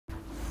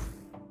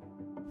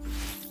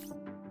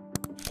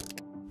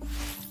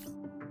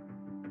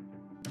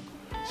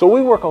So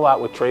we work a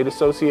lot with trade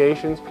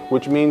associations,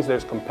 which means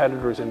there's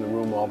competitors in the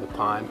room all the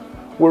time.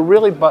 We're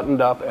really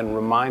buttoned up and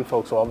remind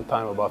folks all the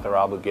time about their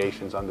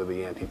obligations under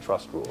the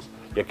antitrust rules.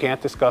 You can't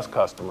discuss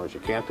customers, you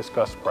can't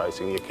discuss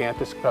pricing, you can't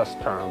discuss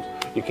terms,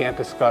 you can't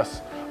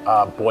discuss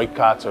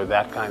boycotts or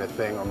that kind of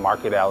thing, or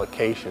market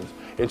allocations.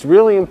 It's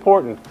really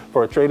important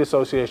for a trade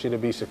association to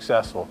be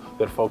successful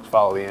that folks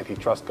follow the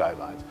antitrust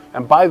guidelines.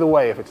 And by the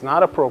way, if it's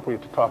not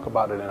appropriate to talk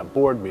about it in a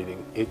board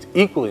meeting, it's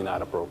equally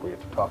not appropriate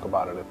to talk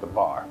about it at the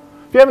bar.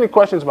 If you have any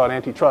questions about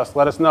antitrust,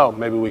 let us know.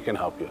 Maybe we can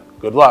help you.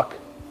 Good luck.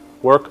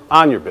 Work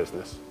on your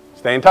business.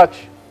 Stay in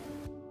touch.